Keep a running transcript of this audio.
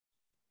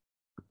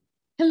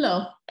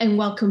Hello and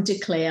welcome to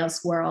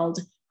CLEA'S World.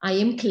 I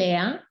am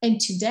Clea, and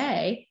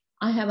today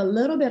I have a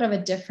little bit of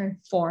a different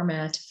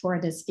format for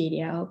this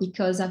video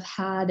because I've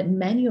had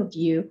many of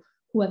you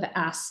who have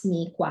asked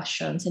me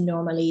questions, and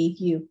normally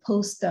you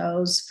post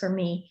those for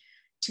me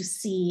to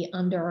see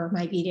under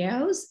my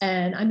videos,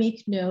 and I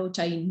make note.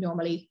 I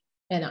normally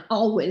and I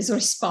always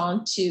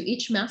respond to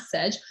each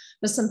message,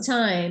 but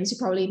sometimes you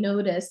probably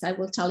noticed I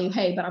will tell you,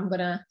 hey, but I'm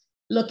gonna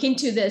look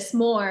into this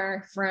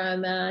more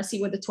from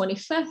see what the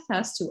 25th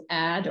has to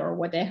add or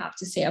what they have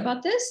to say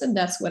about this. And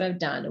that's what I've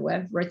done.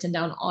 I've written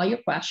down all your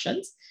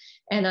questions,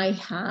 and I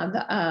have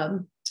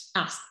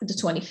asked the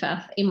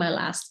 25th in my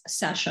last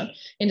session.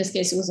 In this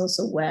case, it was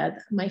also with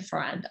my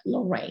friend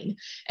Lorraine.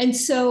 And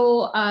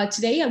so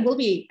today I will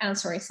be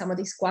answering some of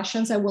these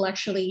questions. I will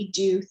actually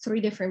do 3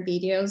 different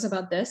videos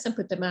about this and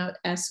put them out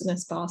as soon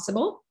as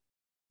possible.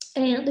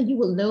 And you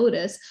will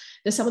notice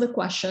that some of the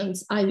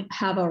questions I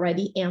have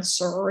already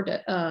answered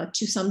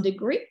to some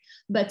degree,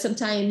 but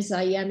sometimes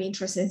I am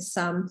interested in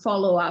some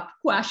follow-up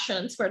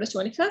questions for the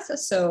 25th.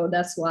 So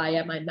that's why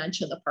I might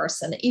mention the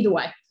person. Either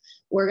way,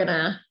 we're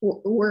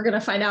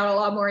gonna find out a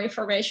lot more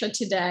information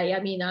today.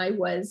 I mean, I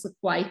was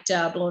quite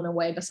blown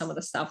away by some of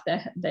the stuff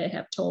that they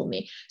have told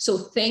me. So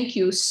thank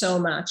you so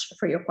much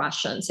for your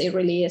questions. It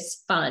really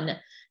is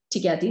fun to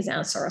get these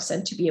answers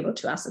and to be able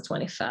to ask the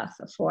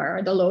 25th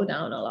for the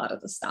lowdown, a lot of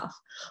the stuff.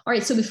 All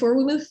right, so before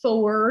we move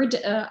forward,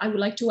 I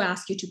would like to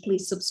ask you to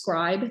please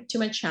subscribe to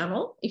my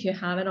channel if you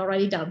haven't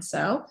already done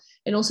so.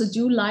 And also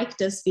do like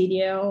this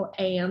video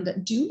and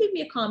do leave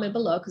me a comment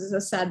below, because as I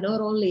said, not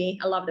only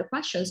I love the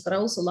questions, but I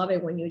also love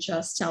it when you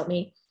just tell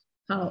me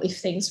how, if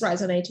things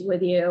resonate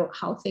with you,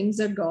 how things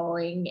are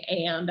going,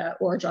 and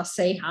or just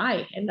say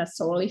hi, and that's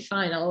totally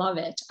fine. I love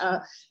it.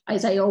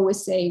 As I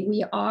always say,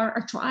 we are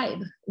a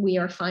tribe. We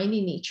are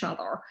finding each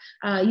other.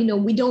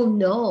 We don't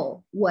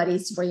know what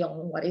is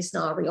real and what is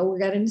not real. We're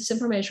getting this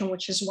information,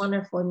 which is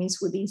wonderful. It means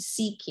we've been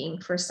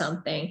seeking for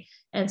something.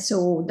 And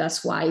so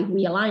that's why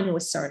we align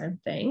with certain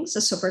things.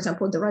 So for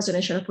example, the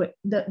resonation I put,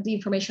 the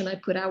information I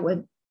put out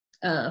with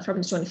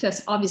from the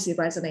 25th obviously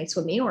resonates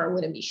with me, or I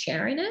wouldn't be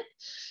sharing it.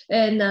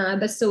 And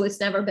but so it's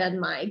never been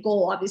my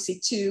goal, obviously,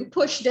 to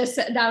push this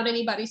down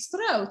anybody's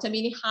throat. I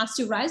mean, it has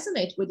to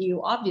resonate with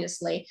you,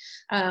 obviously.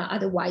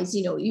 Otherwise,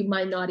 you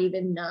might not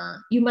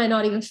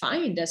even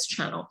find this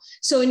channel.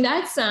 So in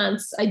that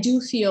sense, I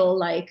do feel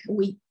like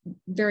we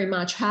very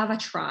much have a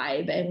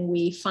tribe, and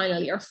we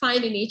finally are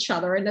finding each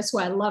other. And that's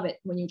why I love it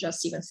when you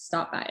just even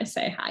stop by and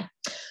say hi.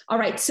 All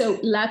right, so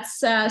let's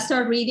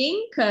start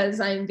reading, because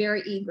I'm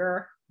very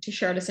eager to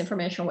share this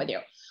information with you.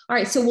 All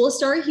right, so we'll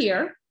start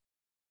here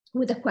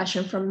with a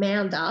question from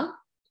Amanda,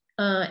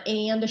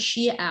 and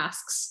she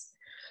asks,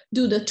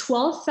 do the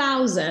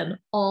 12,000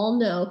 all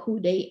know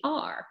who they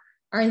are?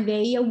 Are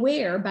they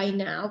aware by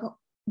now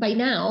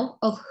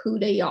of who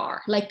they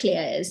are, like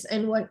Clea is?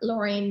 And what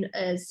Lorraine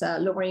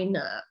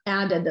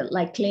added that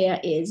like Clea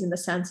is, in the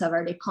sense of,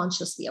 are they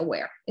consciously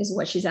aware, is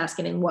what she's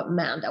asking, and what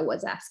Amanda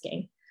was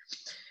asking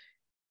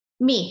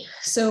me.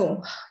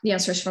 So the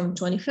answer is from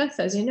 25th,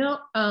 as you know.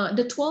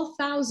 The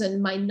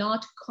 12,000 might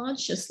not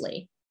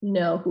consciously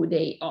know who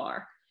they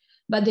are,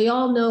 but they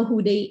all know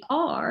who they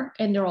are,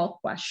 and they're all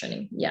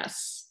questioning.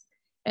 Yes.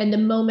 And the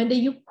moment that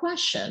you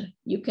question,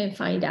 you can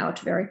find out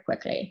very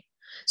quickly.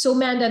 So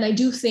Amanda, and I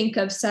do think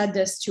I've said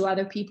this to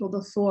other people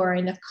before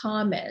in the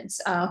comments,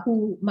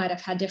 who might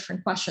have had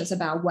different questions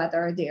about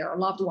whether their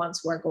loved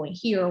ones were going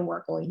here,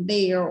 were going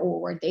there,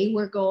 or where they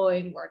were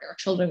going, where their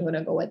children were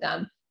going to go with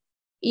them.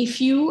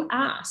 If you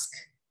ask,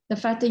 the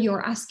fact that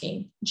you're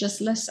asking, just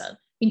listen,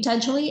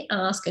 intentionally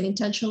ask, and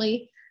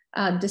intentionally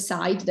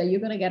decide that you're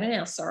going to get an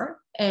answer.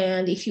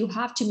 And if you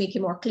have to make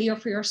it more clear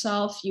for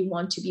yourself, you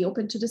want to be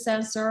open to this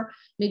answer,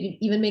 maybe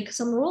even make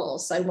some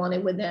rules. I want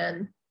it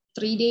within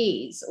 3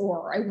 days,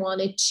 or I want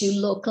it to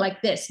look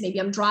like this. Maybe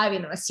I'm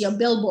driving and I see a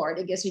billboard,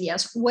 it gives me the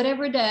answer.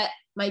 Whatever that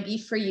might be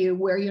for you,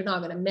 where you're not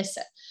going to miss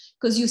it.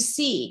 Because you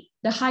see,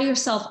 the higher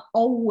self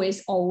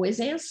always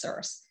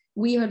answers.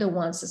 We are the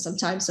ones that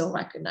sometimes don't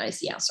recognize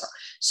the answer.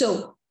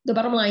 So the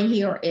bottom line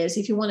here is,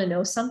 if you want to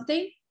know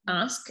something,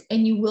 ask,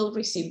 and you will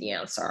receive the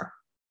answer.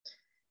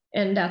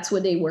 And that's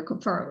what they were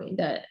confirming,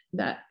 that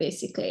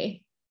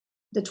basically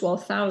the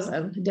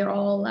 12,000, they're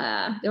all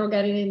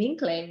getting an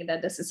inkling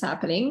that this is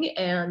happening,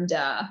 and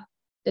that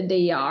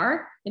they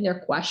are, and they're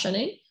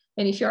questioning.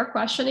 And if you're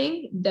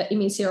questioning, that it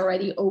means you're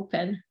already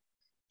open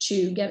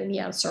to getting the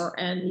answer,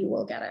 and you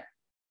will get it.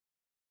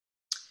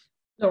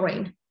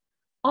 Lorraine.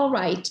 All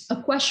right,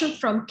 a question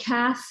from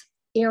Kath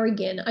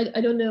Ergin. I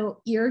don't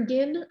know,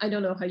 Ergin, I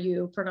don't know how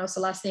you pronounce the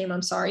last name.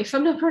 I'm sorry if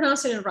I'm not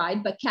pronouncing it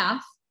right, but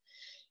Kath,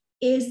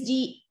 is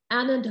the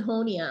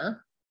anhedonia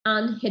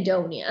and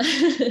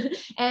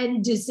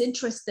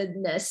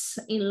disinterestedness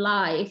in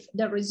life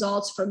that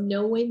results from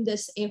knowing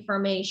this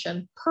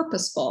information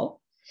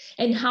purposeful?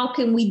 And how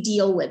can we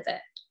deal with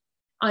it?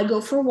 I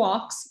go for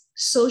walks,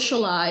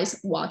 socialize,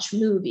 watch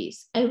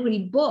movies, and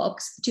read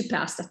books to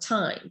pass the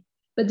time.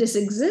 But this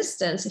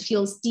existence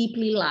feels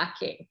deeply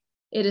lacking.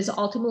 It is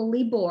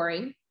ultimately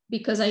boring,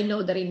 because I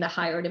know that in the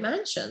higher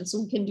dimensions,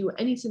 we can do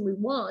anything we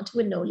want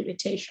with no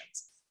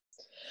limitations.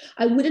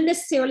 I wouldn't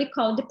necessarily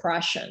call it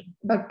depression,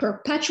 but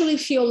perpetually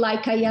feel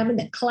like I am in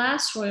the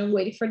classroom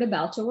waiting for the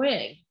bell to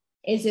ring.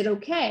 Is it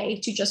okay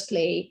to just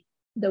play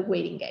the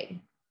waiting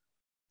game?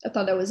 I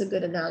thought that was a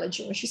good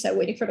analogy. When she said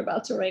waiting for the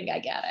bell to ring, I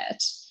get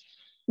it.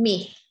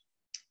 Me,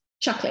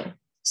 chuckling.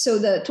 So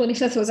the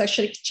 25th was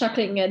actually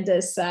chuckling at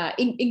this,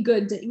 in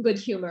good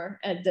humor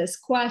at this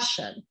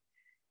question.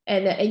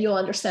 And you'll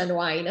understand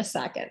why in a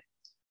second.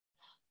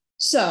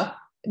 So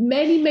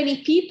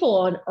many people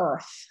on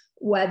Earth,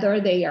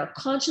 whether they are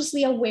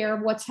consciously aware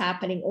of what's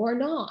happening or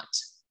not,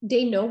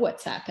 they know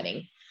what's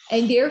happening.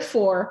 And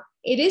therefore,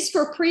 it is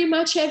for pretty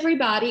much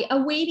everybody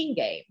a waiting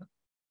game.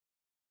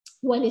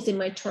 When is it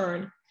my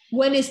turn?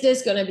 When is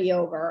this going to be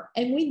over?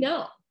 And we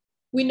know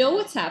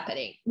what's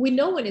happening. We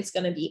know when it's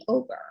going to be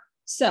over.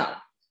 So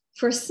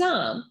for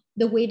some,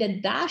 the way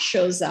that that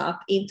shows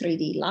up in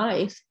 3D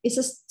life is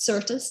a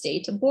certain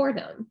state of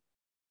boredom,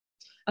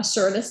 a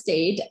certain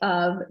state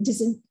of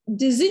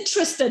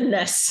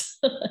disinterestedness,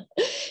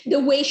 the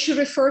way she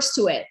refers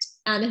to it,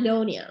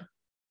 anhedonia.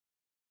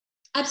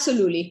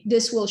 Absolutely,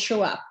 this will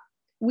show up.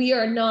 We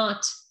are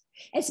not,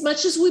 as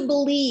much as we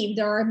believe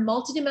that our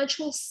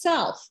multidimensional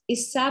self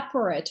is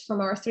separate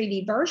from our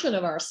 3D version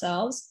of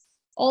ourselves,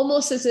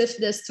 almost as if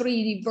this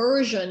 3D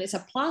version is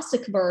a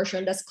plastic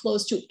version that's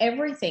close to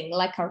everything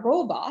like a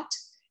robot.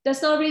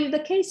 That's not really the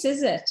case,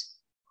 is it?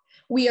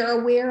 We are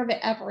aware of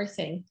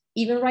everything,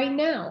 even right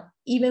now,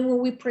 even when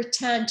we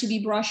pretend to be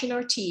brushing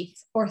our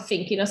teeth or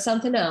thinking of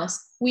something else.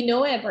 We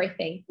know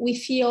everything. We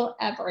feel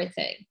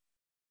everything.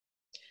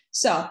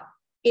 So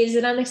is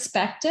it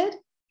unexpected?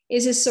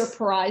 Is it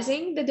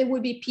surprising that there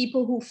would be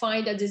people who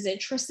find a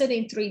disinterested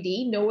in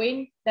 3D,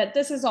 knowing that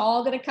this is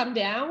all going to come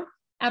down?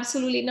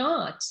 Absolutely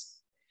not.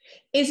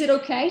 Is it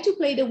okay to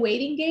play the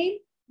waiting game?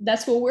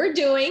 That's what we're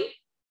doing.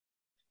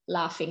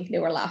 Laughing, they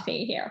were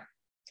laughing here.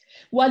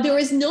 While there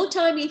is no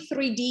time in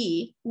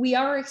 3D, we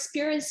are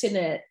experiencing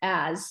it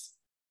as,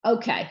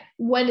 okay,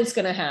 when is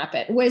going to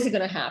happen? Where is it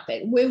going to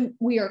happen? When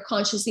we are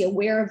consciously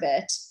aware of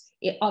it,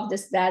 of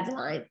this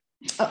deadline.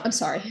 Oh, I'm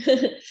sorry.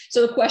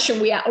 So the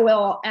question we're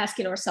all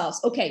asking ourselves,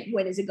 okay,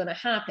 when is it going to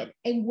happen?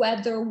 And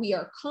whether we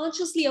are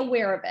consciously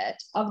aware of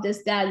it, of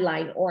this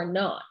deadline or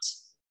not.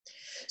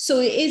 So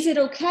is it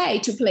okay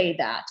to play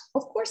that?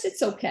 Of course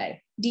it's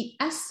okay. The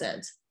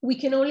essence, we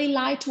can only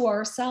lie to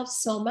ourselves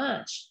so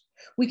much.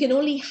 We can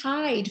only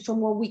hide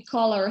from what we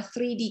call our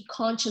 3D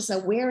conscious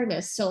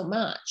awareness so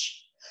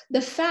much.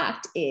 The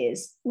fact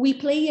is, we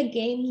play a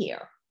game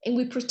here and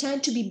we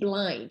pretend to be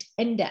blind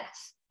and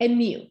deaf and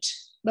mute,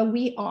 but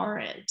we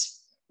aren't.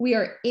 We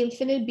are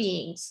infinite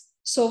beings.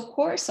 So of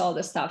course, all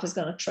this stuff is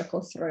going to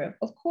trickle through,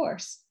 of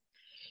course.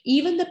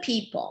 Even the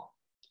people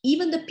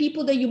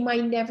that you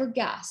might never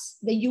guess,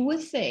 that you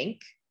would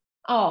think,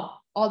 oh,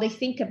 all they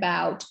think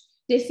about,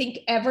 they think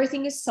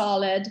everything is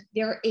solid,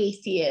 they're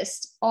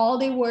atheists, all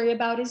they worry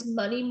about is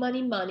money,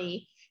 money,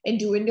 money, and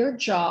doing their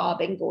job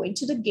and going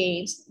to the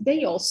games.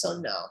 They also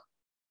know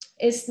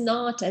it's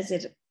not as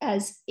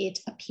it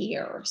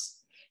appears.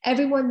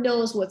 Everyone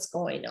knows what's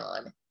going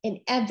on and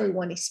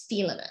everyone is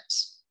feeling it.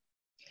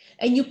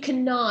 And you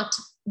cannot,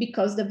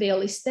 because the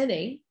veil is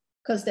thinning,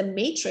 because the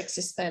matrix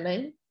is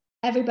thinning,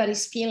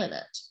 everybody's feeling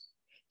it.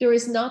 There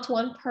is not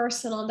one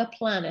person on the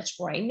planet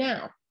right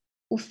now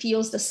who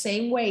feels the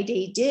same way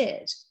they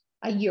did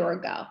a year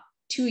ago,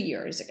 2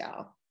 years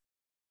ago.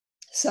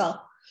 So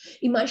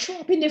it might show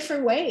up in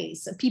different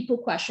ways. People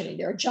questioning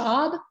their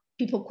job,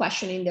 people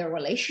questioning their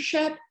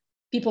relationship,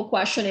 people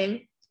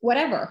questioning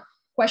whatever,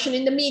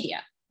 questioning the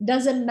media.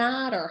 Doesn't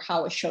matter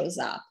how it shows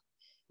up.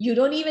 You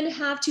don't even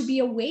have to be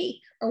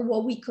awake or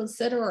what we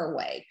consider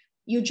awake.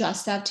 You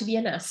just have to be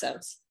in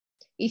essence.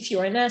 If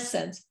you're in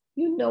essence,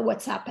 you know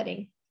what's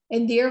happening,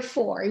 and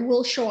therefore it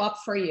will show up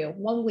for you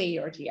one way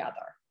or the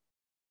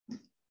other.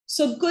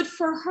 So good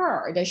for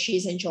her that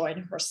she's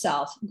enjoying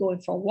herself,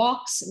 going for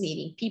walks,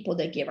 meeting people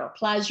that give her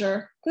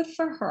pleasure. Good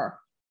for her.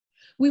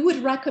 We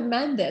would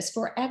recommend this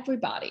for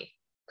everybody,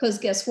 because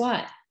guess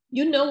what?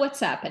 You know what's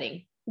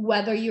happening.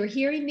 Whether you're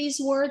hearing these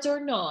words or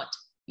not,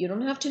 you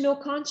don't have to know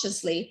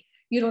consciously.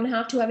 You don't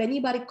have to have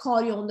anybody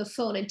call you on the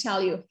phone and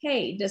tell you,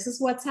 hey, this is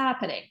what's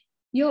happening.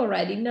 You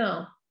already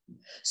know.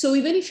 So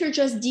even if you're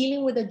just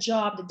dealing with a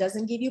job that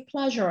doesn't give you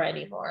pleasure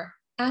anymore,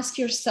 ask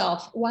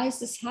yourself, why is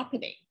this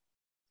happening?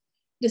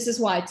 This is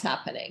why it's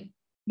happening,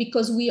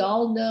 because we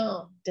all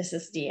know this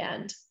is the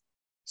end.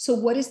 So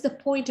what is the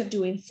point of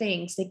doing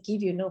things that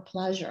give you no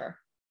pleasure?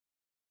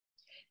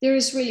 There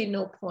is really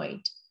no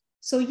point.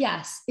 So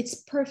yes,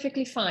 it's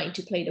perfectly fine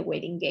to play the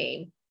waiting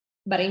game,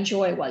 but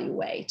enjoy while you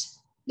wait.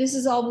 This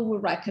is all we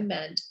would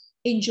recommend.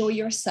 Enjoy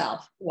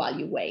yourself while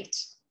you wait.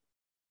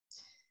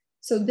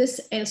 So this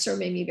answer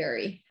made me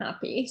very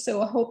happy.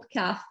 So I hope,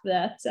 Kath,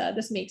 that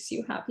this makes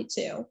you happy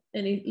too.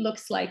 And it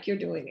looks like you're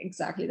doing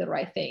exactly the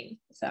right thing.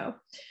 So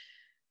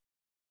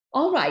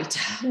All right,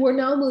 we're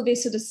now moving,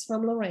 so this is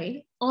from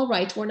Lorraine. All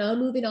right, we're now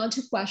moving on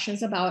to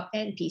questions about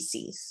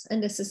NPCs.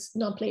 And this is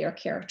non-player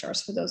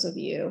characters for those of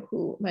you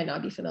who might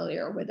not be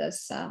familiar with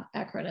this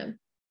acronym.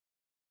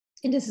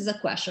 And this is a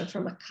question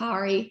from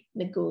Akari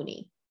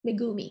Megumi.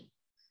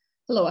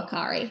 Hello,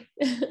 Akari.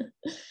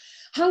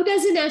 How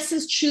does an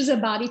essence choose a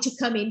body to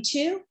come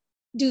into?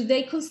 Do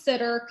they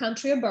consider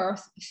country of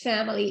birth,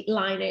 family,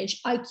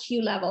 lineage,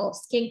 IQ level,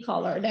 skin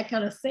color, that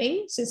kind of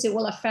thing, since it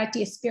will affect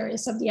the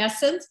experience of the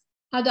essence?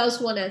 How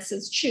does one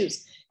essence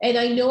choose? And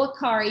I know,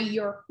 Akari,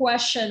 your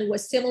question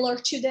was similar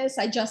to this.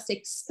 I just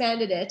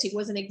expanded it. It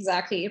wasn't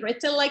exactly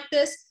written like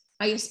this.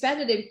 I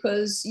expanded it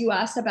because you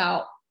asked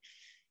about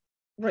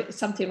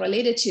something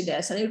related to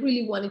this. And I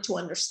really wanted to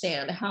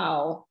understand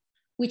how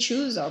we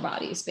choose our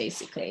bodies,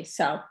 basically.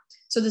 So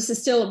this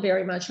is still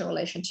very much in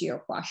relation to your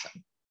question.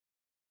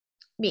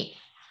 Me.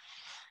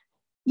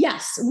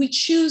 Yes, we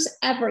choose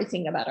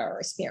everything about our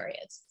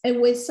experience.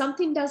 And when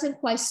something doesn't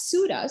quite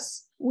suit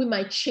us, we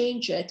might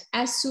change it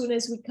as soon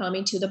as we come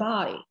into the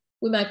body.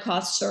 We might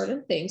cause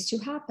certain things to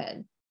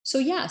happen. So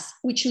yes,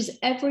 we choose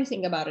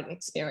everything about an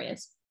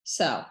experience.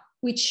 So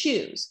we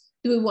choose,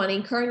 do we want to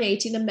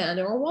incarnate in a man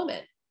or a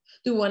woman?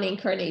 Do we want to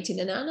incarnate in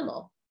an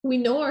animal? We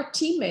know our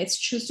teammates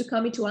choose to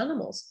come into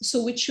animals.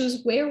 So we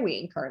choose where we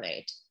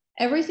incarnate.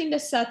 Everything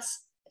that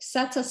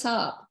sets us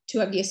up to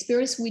have the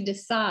experience we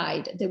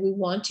decide that we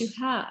want to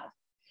have.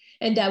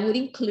 And that would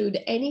include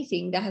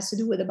anything that has to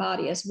do with the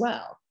body as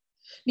well.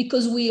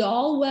 Because we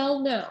all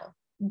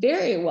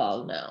very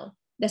well know,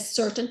 that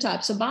certain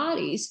types of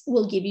bodies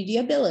will give you the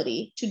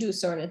ability to do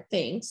certain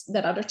things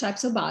that other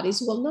types of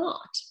bodies will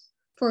not.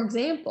 For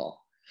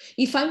example,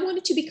 if I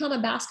wanted to become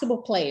a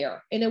basketball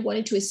player and I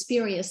wanted to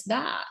experience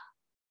that,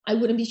 I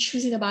wouldn't be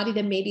choosing a body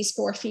that maybe is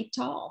 4 feet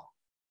tall.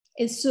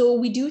 And so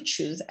we do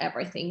choose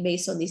everything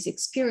based on these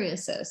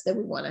experiences that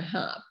we want to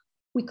have.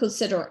 We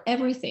consider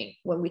everything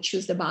when we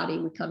choose the body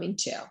we come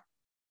into.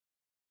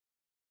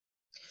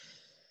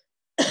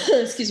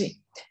 Excuse me.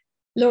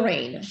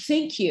 Lorraine,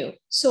 thank you.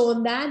 So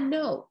on that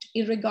note,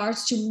 in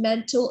regards to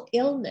mental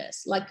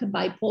illness, like a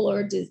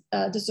bipolar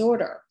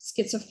disorder,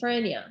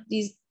 schizophrenia,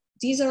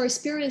 these are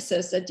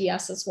experiences that the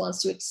essence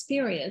wants to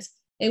experience,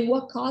 and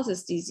what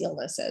causes these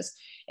illnesses.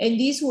 And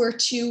these were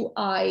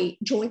I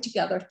joined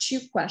together 2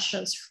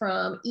 questions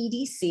from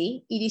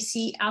EDC.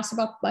 EDC asked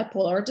about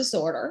bipolar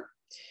disorder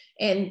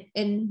and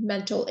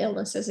mental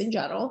illnesses in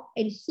general.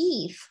 And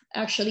Heath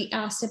actually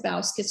asked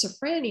about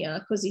schizophrenia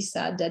because he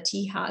said that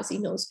he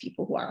knows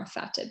people who are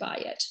affected by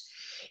it.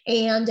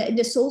 And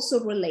this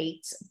also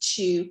relates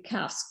to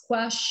Kath's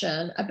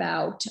question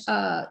about, to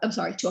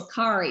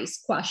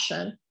Akari's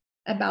question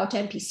about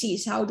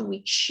NPCs. How do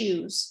we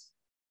choose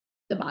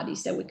the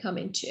bodies that we come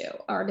into?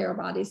 Are there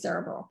bodies that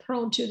are more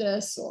prone to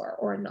this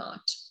or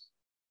not?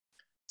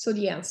 So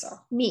the answer,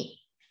 me.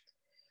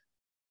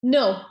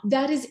 No,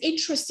 that is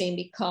interesting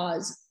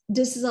because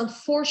this is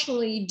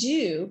unfortunately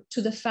due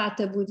to the fact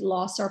that we've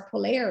lost our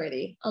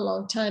polarity a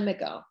long time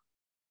ago.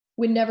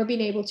 We've never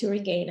been able to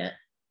regain it.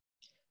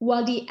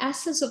 While the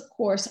essence, of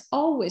course,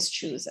 always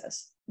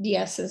chooses, the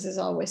essence is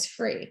always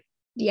free.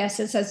 The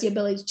essence has the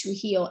ability to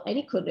heal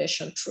any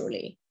condition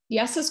truly. The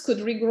essence could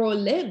regrow a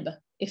limb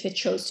if it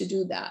chose to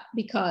do that,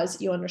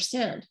 because you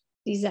understand,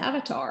 these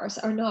avatars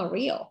are not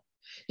real.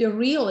 They're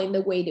real in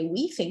the way that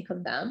we think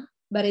of them,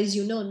 but as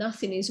you know,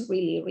 nothing is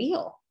really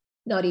real,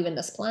 not even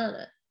this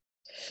planet.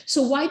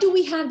 So why do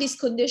we have these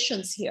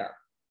conditions here?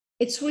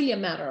 It's really a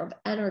matter of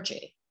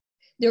energy.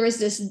 There is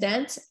this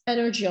dense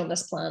energy on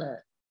this planet,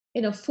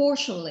 and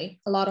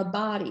unfortunately, a lot of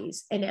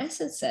bodies and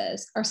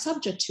essences are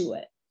subject to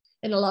it.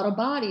 And a lot of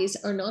bodies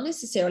are not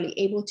necessarily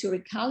able to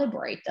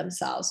recalibrate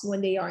themselves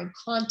when they are in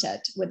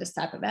contact with this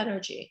type of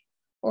energy,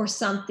 or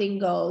something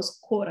goes,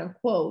 quote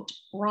unquote,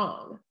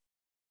 wrong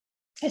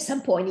at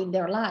some point in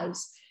their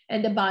lives.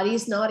 And the body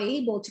is not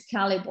able to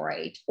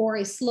calibrate or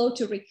is slow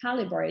to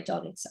recalibrate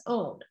on its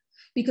own.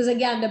 Because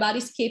again, the body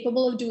is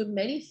capable of doing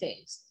many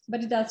things,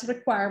 but it does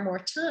require more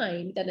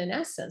time than an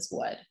essence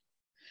would.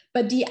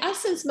 But the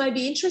essence might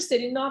be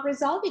interested in not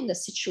resolving the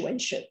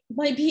situation,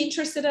 might be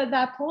interested at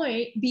that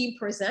point being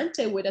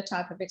presented with a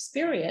type of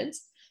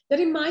experience that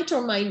it might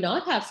or might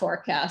not have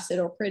forecasted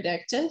or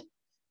predicted,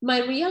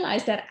 might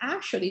realize that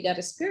actually that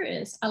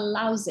experience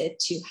allows it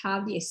to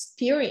have the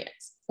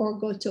experience or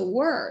go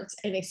towards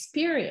an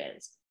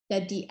experience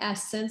that the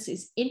essence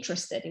is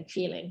interested in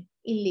feeling,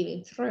 in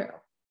living through.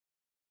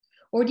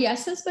 Or the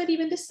essence might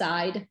even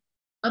decide,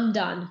 I'm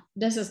done.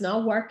 This is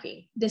not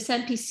working. This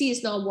NPC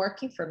is not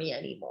working for me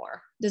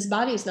anymore. This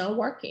body is not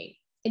working.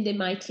 And they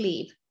might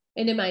leave.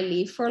 And they might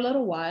leave for a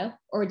little while,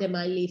 or they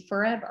might leave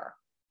forever.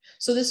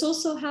 So this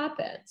also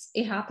happens.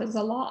 It happens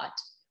a lot.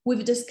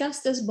 We've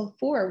discussed this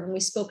before when we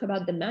spoke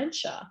about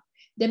dementia.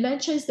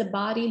 Dementia is the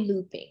body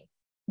looping.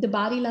 The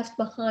body left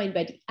behind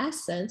by the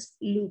essence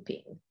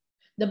looping.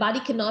 The body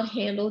cannot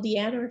handle the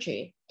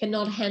energy,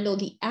 cannot handle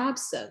the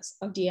absence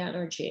of the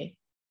energy.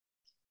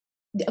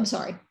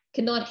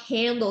 Cannot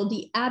handle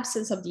the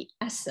absence of the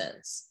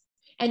essence.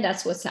 And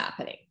that's what's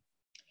happening.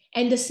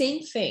 And the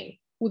same thing,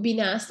 We've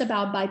been asked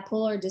about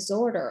bipolar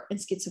disorder and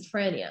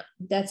schizophrenia.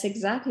 That's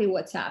exactly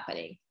what's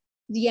happening.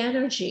 The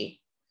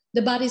energy,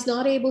 the body's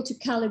not able to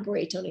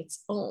calibrate on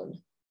its own.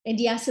 And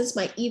the essence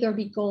might either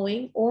be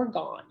going or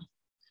gone,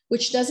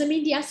 which doesn't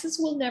mean the essence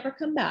will never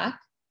come back,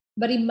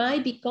 but it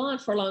might be gone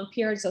for long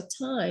periods of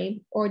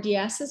time, or the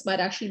essence might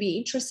actually be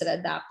interested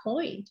at that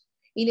point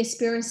in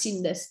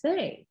experiencing this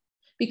thing,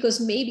 because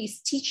maybe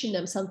it's teaching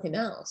them something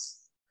else.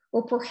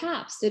 Or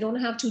perhaps they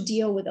don't have to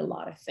deal with a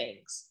lot of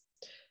things.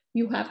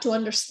 You have to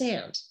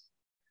understand,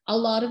 a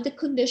lot of the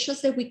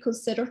conditions that we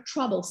consider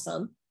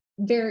troublesome,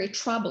 very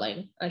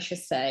troubling, I should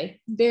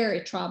say,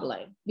 very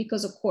troubling,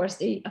 because of course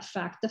they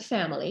affect the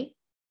family,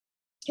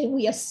 and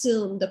we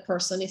assume the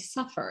person is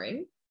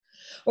suffering,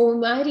 or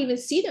we might even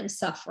see them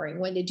suffering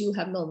when they do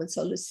have moments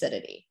of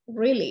lucidity.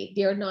 Really,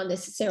 they're not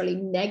necessarily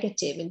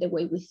negative in the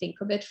way we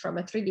think of it from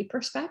a 3D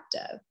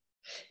perspective.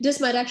 This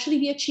might actually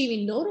be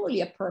achieving not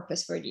only a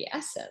purpose for the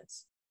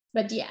essence,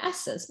 but the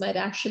essence might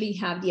actually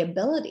have the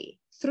ability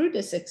through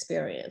this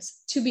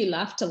experience to be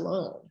left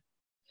alone.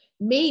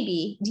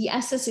 Maybe the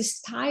essence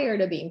is tired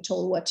of being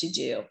told what to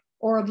do,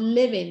 or of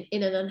living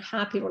in an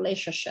unhappy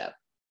relationship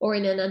or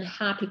in an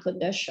unhappy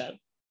condition.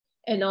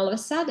 And all of a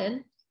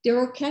sudden,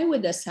 they're okay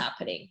with this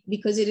happening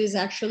because it is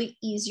actually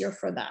easier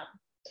for them.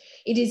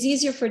 It is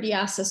easier for the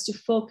essence to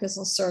focus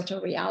on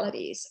certain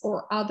realities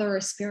or other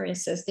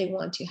experiences they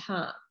want to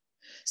have.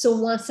 So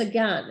once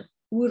again,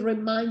 we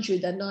remind you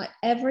that not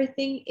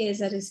everything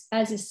is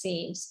as it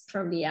seems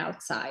from the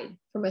outside,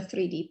 from a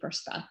 3D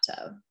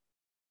perspective.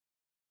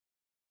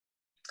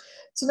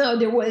 So now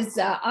there was,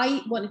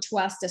 I wanted to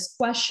ask this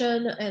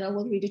question, and I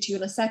will read it to you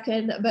in a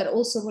second, but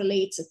also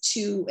relates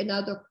to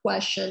another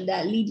question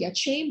that Lydia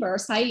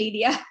Chambers, hi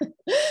Lydia,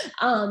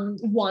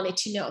 wanted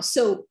to know.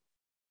 So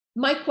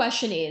my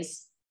question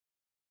is,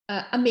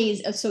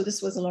 amazing. So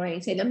this was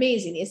Lorraine saying,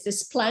 amazing. Is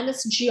this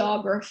planet's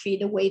geography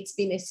the way it's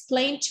been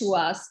explained to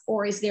us,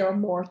 or is there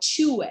more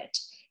to it?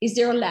 Is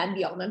there a land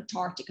beyond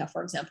Antarctica,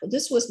 for example?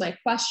 This was my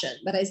question,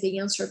 but as they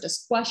answered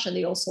this question,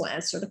 they also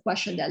answered the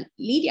question that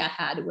Lydia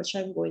had, which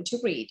I'm going to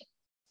read.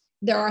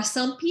 There are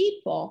some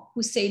people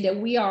who say that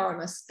we are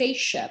on a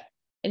spaceship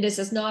and this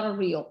is not a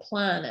real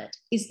planet.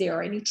 Is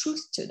there any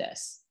truth to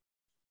this?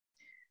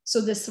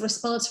 So this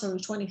response from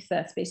the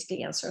 25th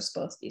basically answers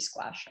both these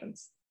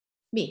questions.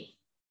 Me.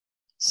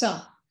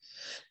 So,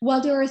 while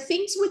there are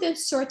things within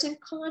certain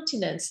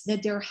continents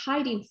that they're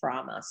hiding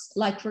from us,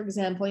 like for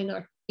example,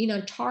 in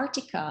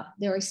Antarctica,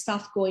 there is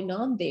stuff going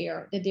on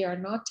there that they are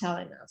not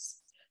telling us,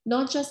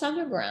 not just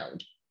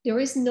underground. There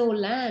is no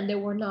land that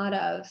we're not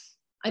of.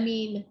 I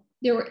mean,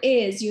 there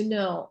is, you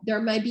know,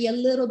 there might be a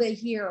little bit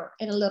here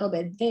and a little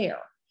bit there.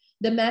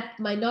 The map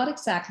might not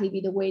exactly be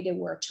the way that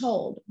we're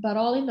told, but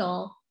all in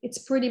all, it's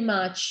pretty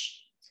much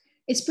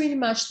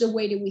the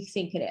way that we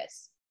think it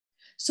is.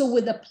 So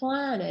with the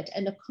planet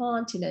and the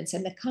continents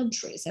and the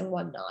countries and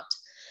whatnot,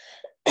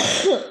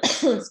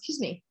 excuse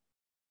me,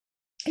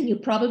 and you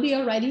probably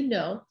already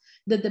know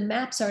that the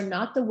maps are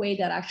not the way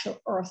that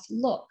actual Earth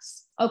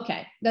looks.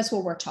 Okay, that's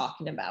what we're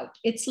talking about.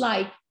 It's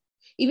like,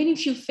 even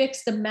if you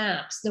fix the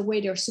maps the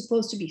way they're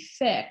supposed to be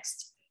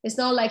fixed, it's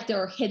not like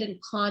there are hidden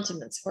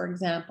continents, for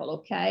example,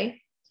 okay?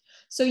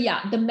 So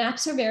yeah, the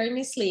maps are very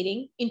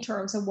misleading in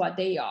terms of what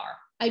they are.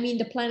 I mean,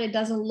 the planet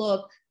doesn't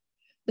look,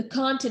 the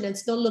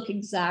continents don't look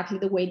exactly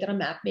the way that a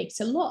map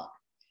makes it look.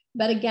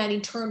 But again,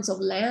 in terms of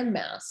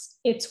landmass,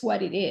 it's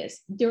what it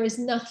is. There is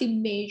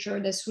nothing major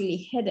that's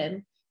really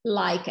hidden,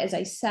 like, as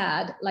I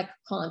said, like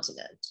a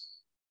continent.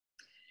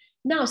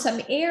 Now, some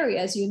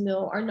areas, you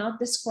know, are not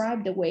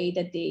described the way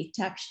that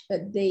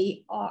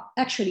they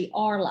actually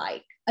are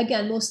like,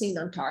 again, mostly in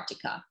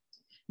Antarctica.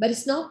 But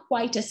it's not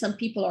quite as some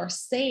people are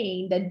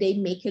saying, that they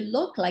make it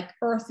look like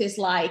Earth is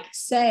like,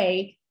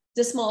 say,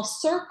 the small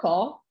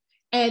circle,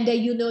 and that,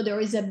 you know, there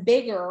is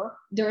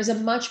a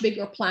much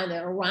bigger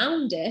planet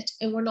around it,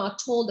 and we're not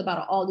told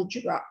about all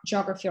the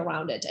geography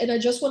around it. And I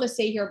just want to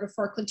say here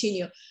before I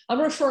continue, I'm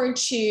referring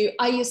to,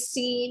 I have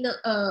seen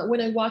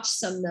when I watched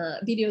some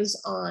videos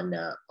on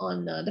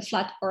the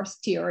flat Earth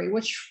theory,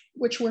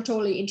 which were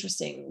totally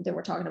interesting. They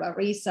were talking about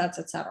resets,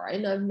 etc.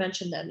 And I've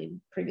mentioned them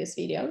in previous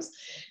videos.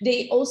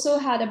 They also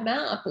had a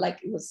map, like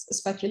it was a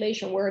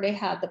speculation, where they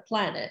had the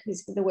planet,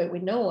 basically the way we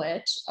know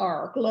it,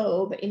 our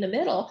globe in the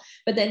middle,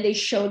 but then they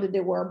showed that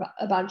there were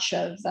a bunch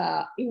of,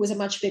 it was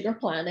a much bigger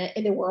planet,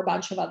 and there were a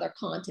bunch of other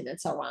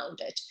continents around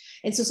it.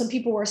 And so some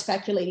people were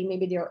speculating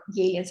maybe the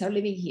aliens are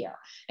living here.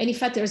 And in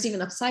fact, there's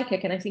even a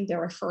psychic, and I think they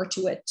refer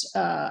to it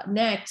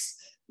next,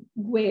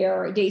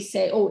 where they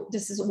say, oh,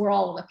 we're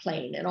all on a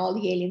plane and all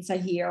the aliens are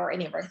here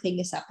and everything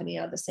is happening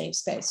at the same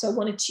space. So I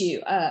wanted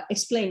to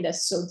explain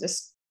this so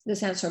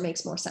this answer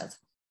makes more sense.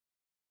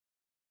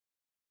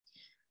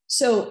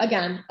 So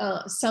again,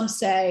 some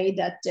say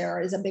that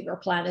there is a bigger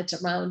planet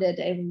around it,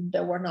 and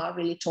we're not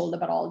really told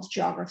about all the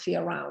geography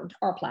around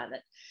our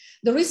planet.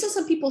 The reason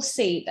some people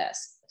say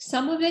this,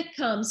 some of it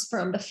comes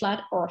from the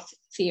flat Earth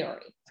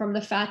theory, from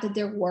the fact that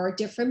there were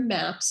different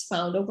maps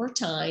found over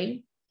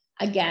time.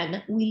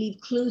 Again, we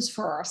leave clues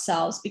for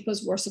ourselves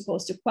because we're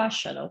supposed to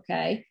question,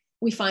 okay?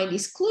 We find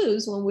these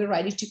clues when we're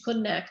ready to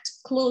connect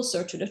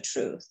closer to the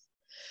truth.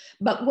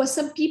 But what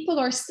some people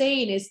are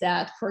saying is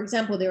that, for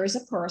example, there is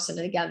a person,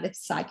 and again,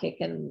 it's psychic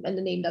and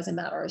the name doesn't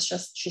matter. It's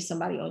just she's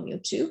somebody on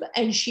YouTube.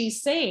 And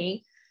she's saying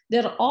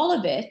that all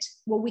of it,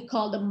 what we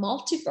call the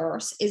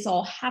multiverse, is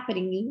all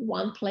happening in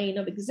one plane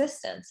of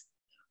existence,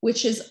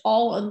 which is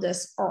all on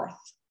this earth.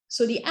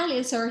 So the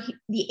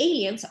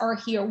aliens are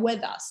here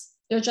with us.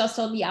 They're just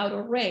on the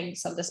outer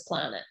rings of this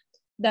planet.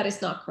 That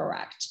is not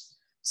correct.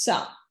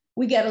 So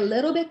we get a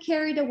little bit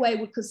carried away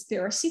with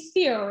conspiracy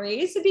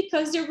theories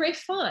because they're great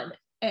fun.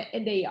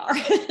 And they are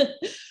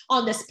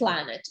on this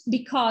planet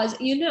because,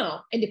 you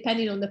know, and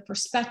depending on the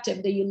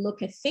perspective that you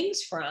look at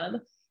things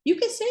from, you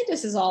can say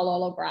this is all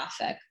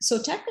holographic.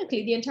 So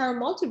technically the entire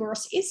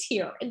multiverse is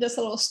here in this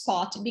little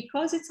spot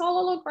because it's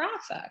all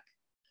holographic.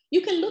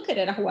 You can look at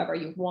it however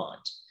you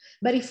want.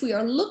 But if we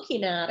are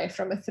looking at it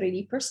from a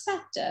 3D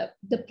perspective,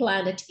 the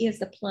planet is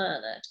the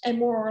planet. And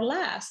more or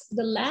less,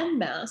 the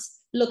landmass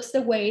looks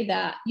the way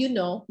that, you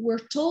know, we're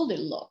told it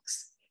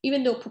looks.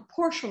 Even though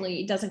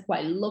proportionally, it doesn't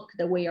quite look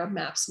the way our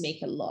maps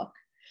make it look.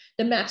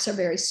 The maps are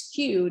very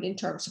skewed in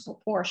terms of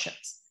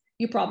proportions.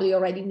 You probably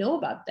already know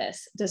about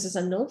this. This is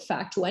a known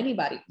fact to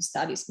anybody who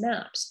studies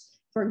maps.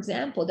 For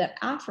example, that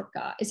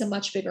Africa is a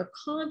much bigger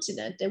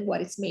continent than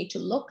what it's made to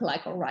look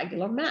like on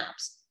regular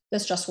maps.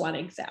 That's just one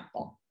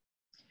example.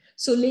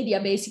 So Lydia,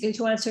 basically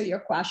to answer your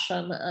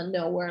question,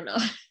 no, we're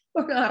not.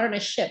 We're not on a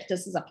ship.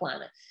 This is a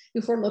planet.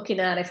 If we're looking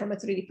at it from a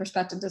 3D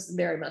perspective, this is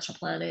very much a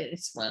planet.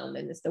 It's round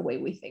and it's the way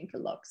we think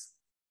it looks.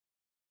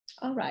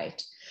 All right.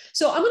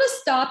 So I'm going to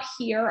stop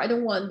here. I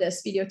don't want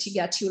this video to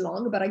get too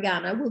long, but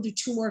again, I will do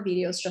 2 more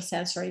videos just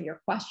answering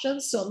your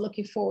questions. So I'm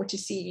looking forward to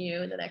seeing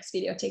you in the next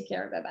video. Take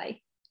care.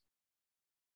 Bye-bye.